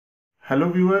Hello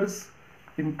viewers,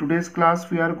 in today's class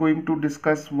we are going to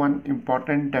discuss one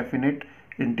important definite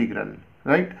integral,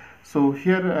 right? So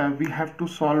here we have to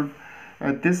solve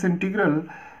this integral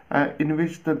in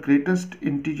which the greatest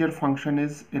integer function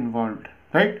is involved,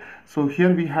 right? So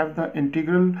here we have the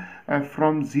integral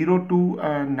from 0 to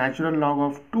natural log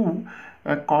of 2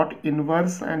 cot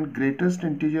inverse and greatest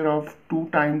integer of 2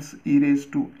 times e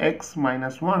raised to x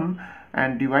minus 1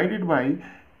 and divided by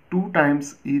 2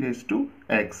 times e raised to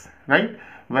x, right,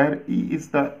 where e is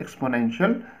the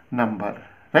exponential number,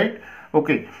 right?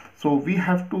 Okay, so we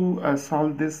have to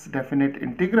solve this definite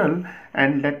integral,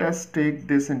 and let us take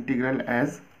this integral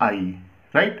as I,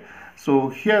 right? So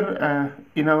here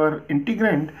in our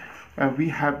integrand we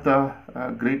have the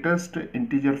greatest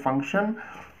integer function,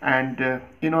 and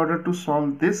in order to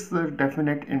solve this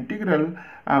definite integral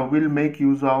we'll make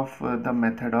use of the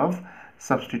method of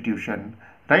substitution,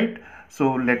 right?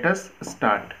 So let us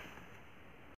start.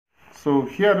 So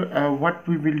here what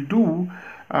we will do,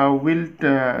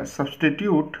 we'll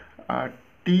substitute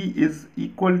t is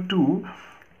equal to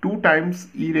 2 times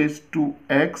e raised to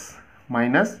x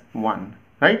minus 1,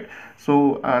 right?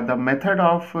 So the method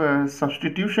of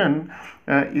substitution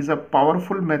is a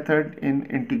powerful method in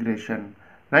integration,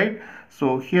 right?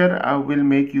 So here we'll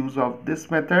make use of this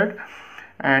method,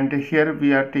 and here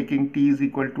we are taking t is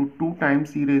equal to 2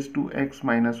 times e raised to x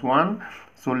minus 1.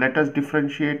 So let us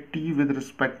differentiate t with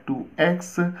respect to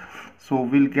x. So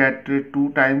we'll get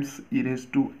 2 times e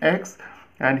raised to x,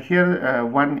 and here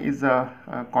 1 is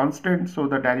a constant, so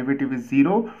the derivative is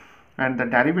 0, and the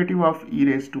derivative of e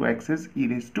raised to x is e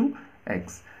raised to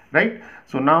x, right?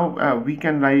 So now we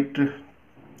can write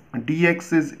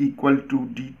dx is equal to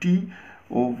dt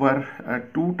over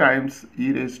 2 times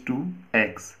e raised to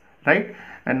x, right?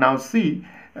 And now see,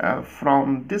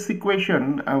 from this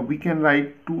equation we can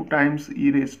write 2 times e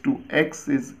raised to x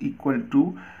is equal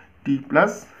to t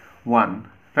plus 1,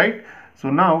 right?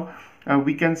 So now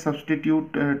we can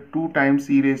substitute 2 times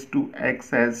e raised to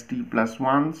x as t plus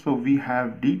 1, so we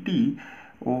have dt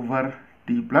over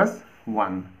t plus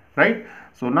 1, right?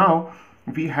 So now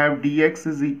we have dx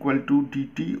is equal to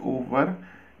dt over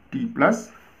t plus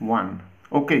 1.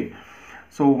 Okay,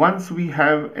 so once we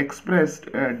have expressed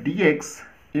dx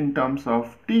in terms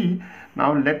of t,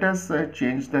 now let us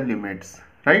change the limits,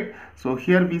 right? So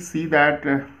here we see that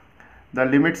the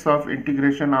limits of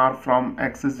integration are from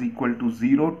x is equal to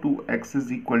 0 to x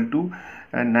is equal to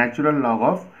natural log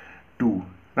of 2,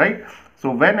 right?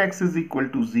 So when x is equal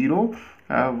to 0,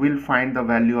 we'll find the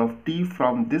value of t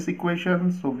from this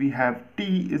equation. So we have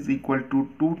t is equal to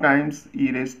 2 times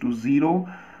e raised to 0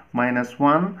 minus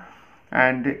 1,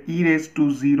 and e raised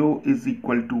to 0 is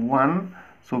equal to 1.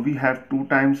 So we have 2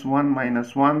 times 1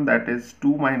 minus 1, that is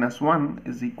 2 minus 1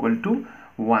 is equal to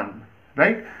 1,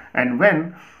 right? And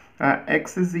when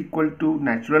x is equal to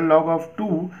natural log of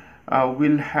 2,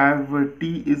 we'll have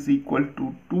t is equal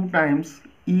to 2 times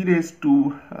e raised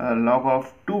to log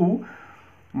of 2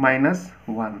 minus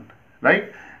 1,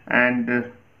 right?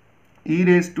 And e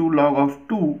raised to log of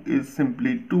 2 is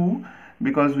simply 2,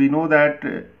 because we know that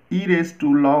e raised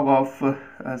to log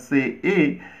of say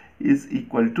a is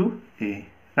equal to a,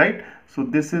 right? So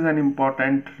this is an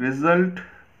important result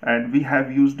and we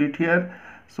have used it here.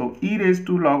 So e raised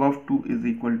to log of 2 is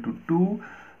equal to 2.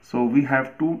 So we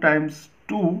have 2 times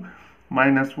 2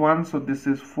 minus 1, so this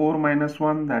is 4 minus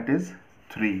 1, that is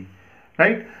 3,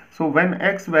 right? So when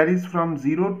x varies from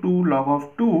 0 to log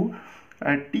of 2,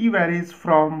 t varies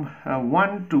from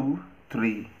 1 to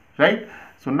 3, right?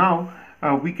 So now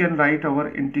we can write our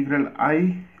integral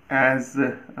I as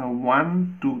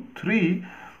 1 to 3,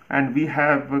 and we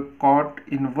have cot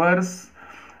inverse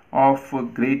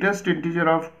of greatest integer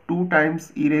of 2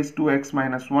 times e raised to x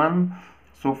minus 1.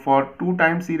 So for 2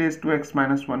 times e raised to x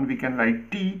minus 1 we can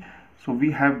write t. So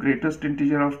we have greatest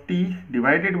integer of t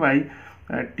divided by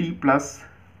t plus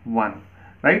 1,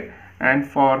 right? And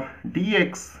for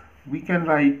dx we can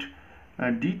write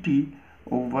dt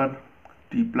over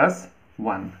t plus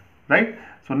 1, right?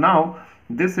 So now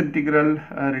this integral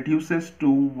reduces to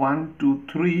 1 to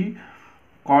 3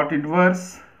 cot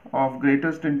inverse of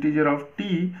greatest integer of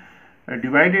t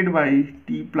divided by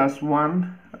t plus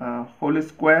 1 whole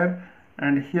square,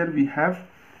 and here we have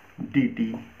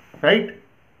dt, right?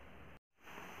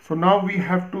 So now we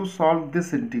have to solve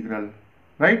this integral,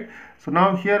 right? So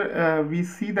now here we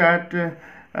see that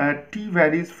t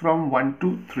varies from 1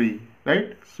 to 3,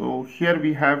 right? So here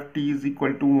we have t is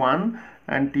equal to 1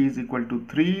 and t is equal to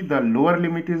 3. The lower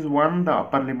limit is 1, the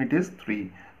upper limit is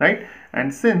 3, right?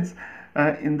 And since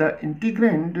in the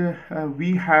integrand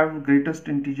we have greatest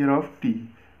integer of t,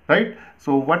 right?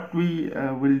 So what we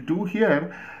will do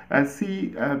here,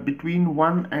 see between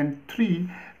 1 and 3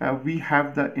 we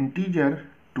have the integer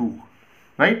 2,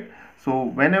 right? So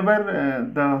whenever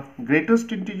the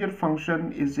greatest integer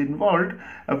function is involved,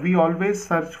 we always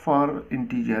search for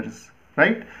integers,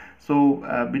 right?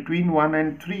 So between 1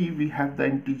 and 3 we have the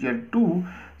integer 2,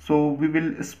 so we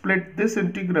will split this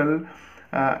integral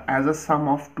as a sum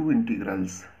of two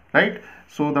integrals, right?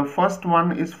 So the first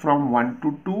one is from 1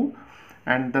 to 2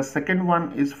 and the second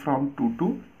one is from 2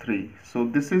 to 3. So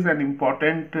this is an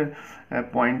important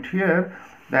point here,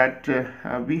 that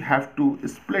we have to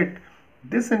split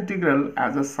this integral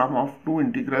as a sum of two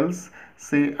integrals,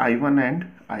 say I1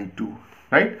 and I2,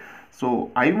 right?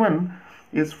 So I1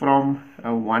 is from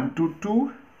 1 to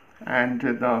 2 and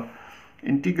the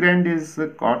integrand is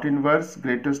cot inverse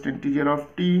greatest integer of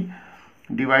t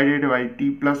divided by t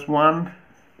plus 1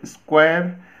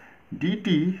 square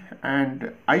dt,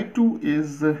 and I2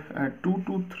 is 2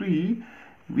 to 3,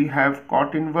 we have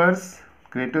cot inverse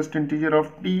greatest integer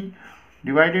of t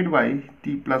divided by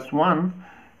t plus 1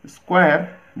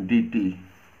 square dt,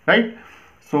 right?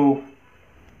 So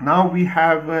now we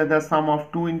have the sum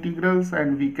of two integrals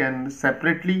and we can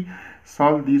separately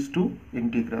solve these two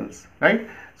integrals, right?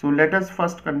 So let us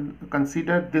first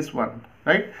consider this one,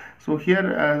 right? So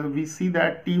here we see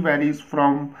that t varies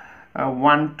from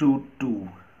 1 to 2,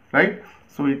 right?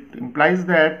 So it implies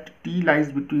that t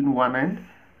lies between 1 and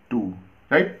 2,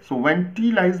 right? So when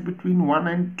t lies between 1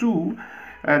 and 2,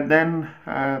 then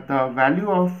the value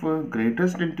of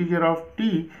greatest integer of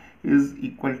t is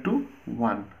equal to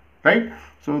 1, right?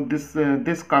 So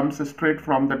this comes straight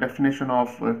from the definition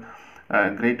of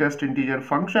greatest integer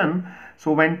function.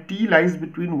 So when t lies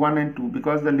between 1 and 2,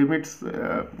 because the limits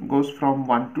goes from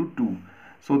 1 to 2,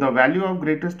 so the value of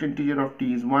greatest integer of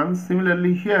t is 1.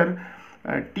 Similarly here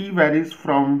t varies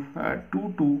from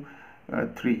 2 to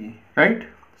 3, right?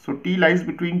 So t lies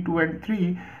between 2 and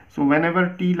 3. So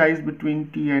whenever t lies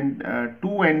between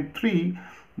 2 and 3,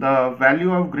 the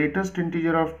value of greatest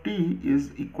integer of t is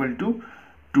equal to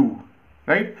 2,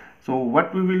 right? So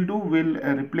what we will do, we'll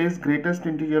replace greatest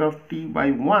integer of t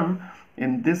by 1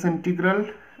 in this integral,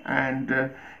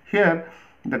 and here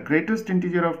the greatest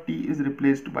integer of t is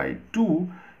replaced by 2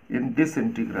 in this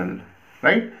integral,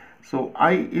 right? So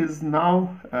I is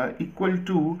now equal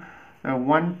to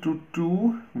 1 to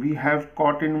 2. We have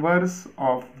cot inverse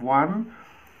of 1.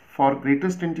 For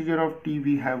greatest integer of t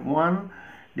we have 1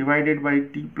 divided by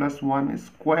t plus 1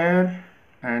 square,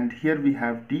 and here we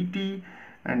have dt,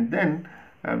 and then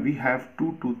we have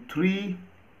 2 to 3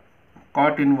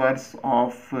 cot inverse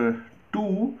of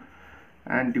 2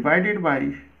 and divided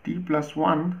by t plus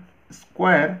 1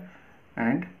 square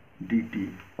and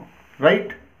dt,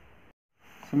 right?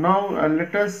 So now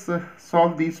let us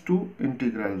solve these two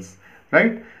integrals,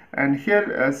 right? And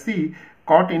here see,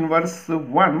 cot inverse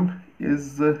 1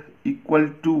 is equal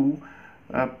to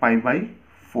pi by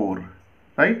 4,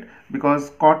 right? Because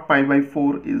cot pi by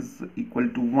 4 is equal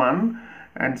to 1,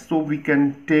 and so we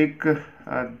can take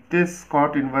this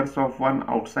cot inverse of 1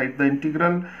 outside the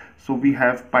integral. So we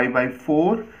have pi by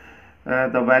 4.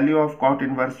 The value of cot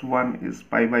inverse 1 is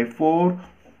pi by 4.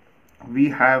 We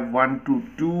have 1 to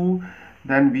 2.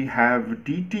 Then we have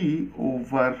dt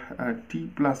over t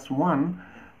plus 1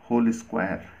 whole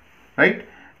square, right?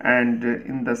 And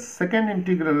in the second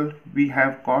integral we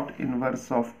have cot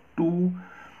inverse of 2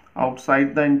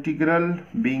 outside the integral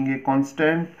being a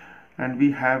constant, and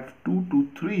we have 2 to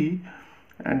 3,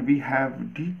 and we have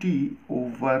dt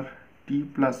over t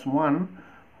plus 1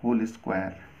 whole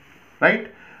square,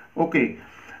 right? Okay,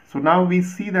 so now we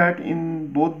see that in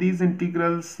both these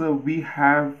integrals we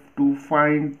have to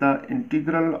find the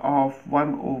integral of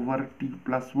 1 over t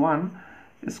plus 1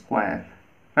 square,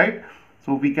 right?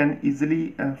 So we can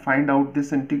easily find out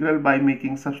this integral by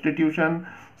making substitution.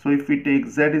 So if we take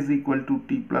z is equal to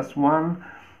t plus 1,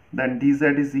 then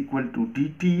dz is equal to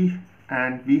dt,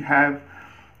 and we have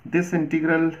this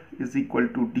integral is equal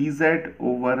to dz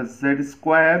over z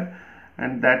square,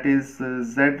 and that is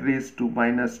z raised to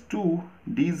minus 2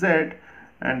 dz,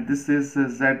 and this is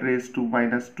z raised to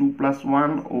minus 2 plus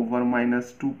 1 over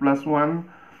minus 2 plus 1,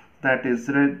 that is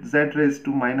z raised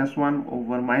to minus 1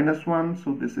 over minus 1,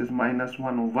 so this is minus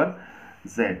 1 over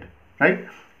z, right?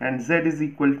 And z is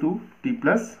equal to t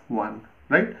plus 1,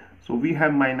 right? So we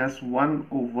have minus 1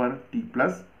 over t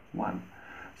plus 1.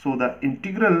 So the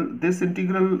integral, this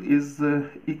integral is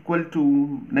equal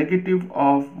to negative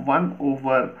of 1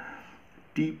 over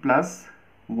t plus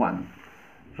 1,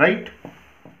 right?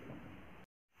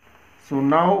 So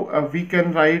now we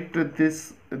can write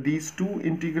these two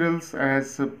integrals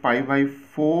as pi by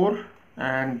 4,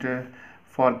 and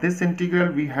for this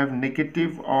integral we have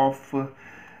negative of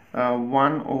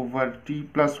 1 over t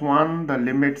plus 1, the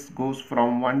limits goes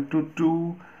from 1 to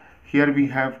 2. Here we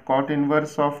have cot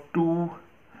inverse of 2,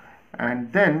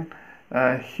 and then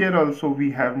here also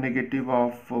we have negative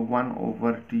of 1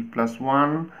 over t plus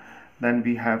 1, then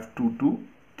we have 2 to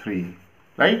 3,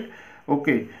 right?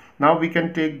 Okay, now we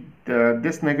can take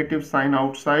this negative sign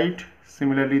outside,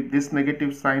 similarly this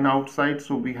negative sign outside,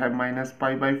 so we have minus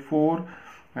pi by 4,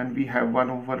 and we have 1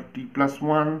 over t plus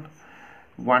 1,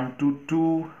 1 to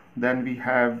 2, then we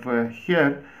have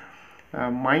here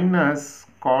minus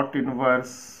cot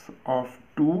inverse of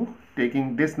 2,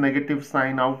 taking this negative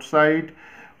sign outside,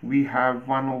 we have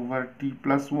 1 over t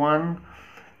plus 1,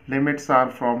 limits are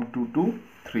from 2 to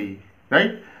 3,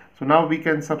 right? So now we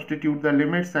can substitute the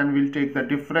limits and we'll take the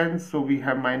difference. So we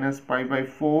have minus pi by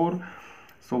 4.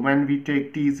 So when we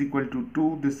take t is equal to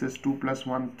 2, this is 2 plus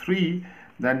 1, 3.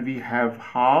 Then we have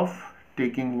half,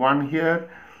 taking 1 here.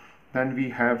 Then we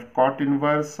have cot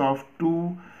inverse of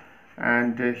 2.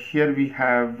 And here we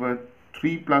have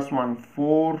 3 plus 1,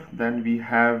 4. Then we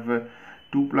have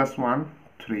 2 plus 1,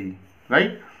 3.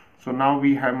 Right? So now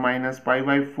we have minus pi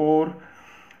by 4.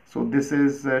 So this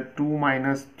is 2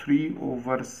 minus 3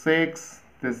 over 6.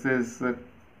 This is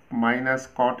minus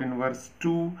cot inverse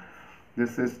 2.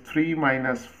 This is 3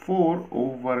 minus 4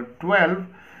 over 12.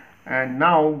 And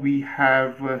now we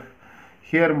have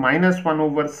here minus 1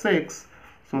 over 6.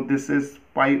 So this is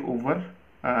pi over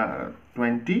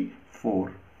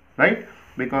 24. Right?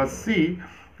 Because see,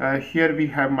 here we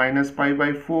have minus pi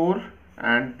by 4.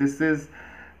 And this is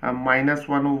minus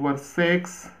 1 over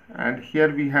 6. And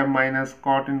here we have minus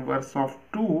cot inverse of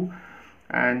 2,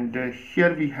 and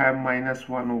here we have minus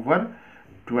 1 over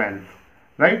 12,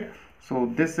 right?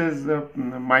 So this is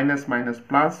minus minus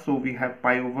plus, so we have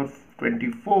pi over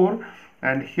 24,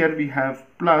 and here we have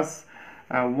plus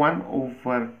 1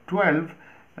 over 12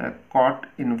 cot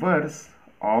inverse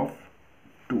of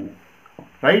 2,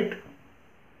 right?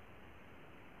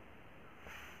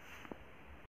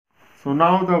 So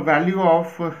now the value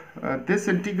of this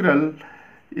integral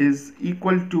is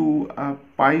equal to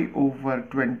pi over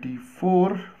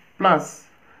 24 plus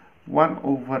 1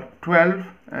 over 12,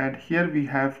 and here we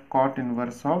have cot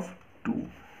inverse of 2,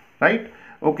 right?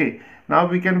 Okay, now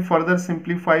we can further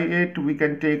simplify it. We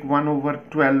can take 1 over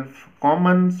 12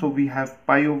 common, so we have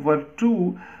pi over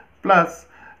 2 plus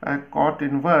cot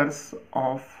inverse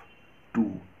of 2,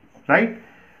 right?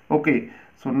 Okay,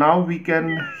 so now we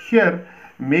can here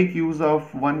make use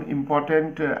of one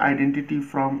important identity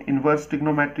from inverse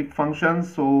trigonometric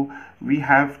functions. So we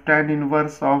have tan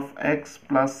inverse of x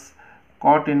plus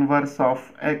cot inverse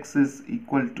of x is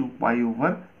equal to pi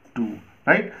over 2,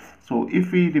 right? So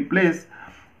if we replace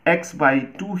x by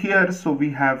 2 here, so we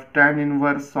have tan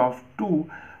inverse of 2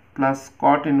 plus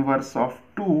cot inverse of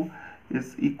 2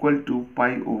 is equal to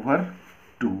pi over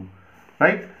 2,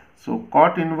 right? So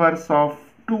cot inverse of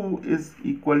 2 is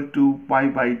equal to pi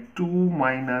by 2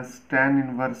 minus tan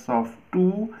inverse of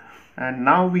 2, and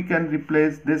now we can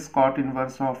replace this cot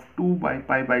inverse of 2 by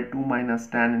pi by 2 minus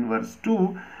tan inverse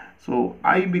 2. So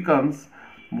I becomes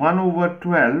 1 over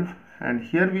 12, and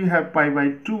here we have pi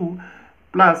by 2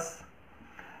 plus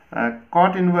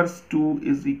cot inverse 2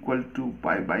 is equal to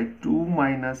pi by 2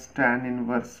 minus tan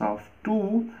inverse of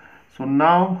 2. So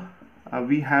now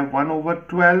we have 1 over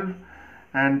 12,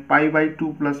 and pi by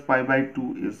 2 plus pi by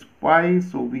 2 is pi,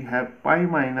 so we have pi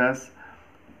minus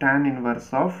tan inverse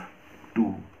of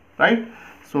 2, right?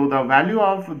 So the value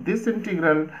of this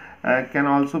integral can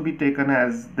also be taken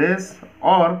as this,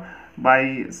 or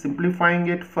by simplifying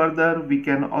it further we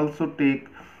can also take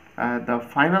the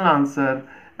final answer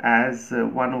as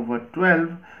 1 over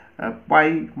 12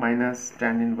 pi minus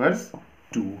tan inverse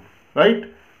 2, right?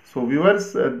 So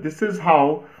viewers, this is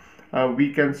how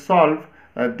we can solve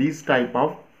these type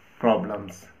of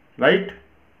problems, right?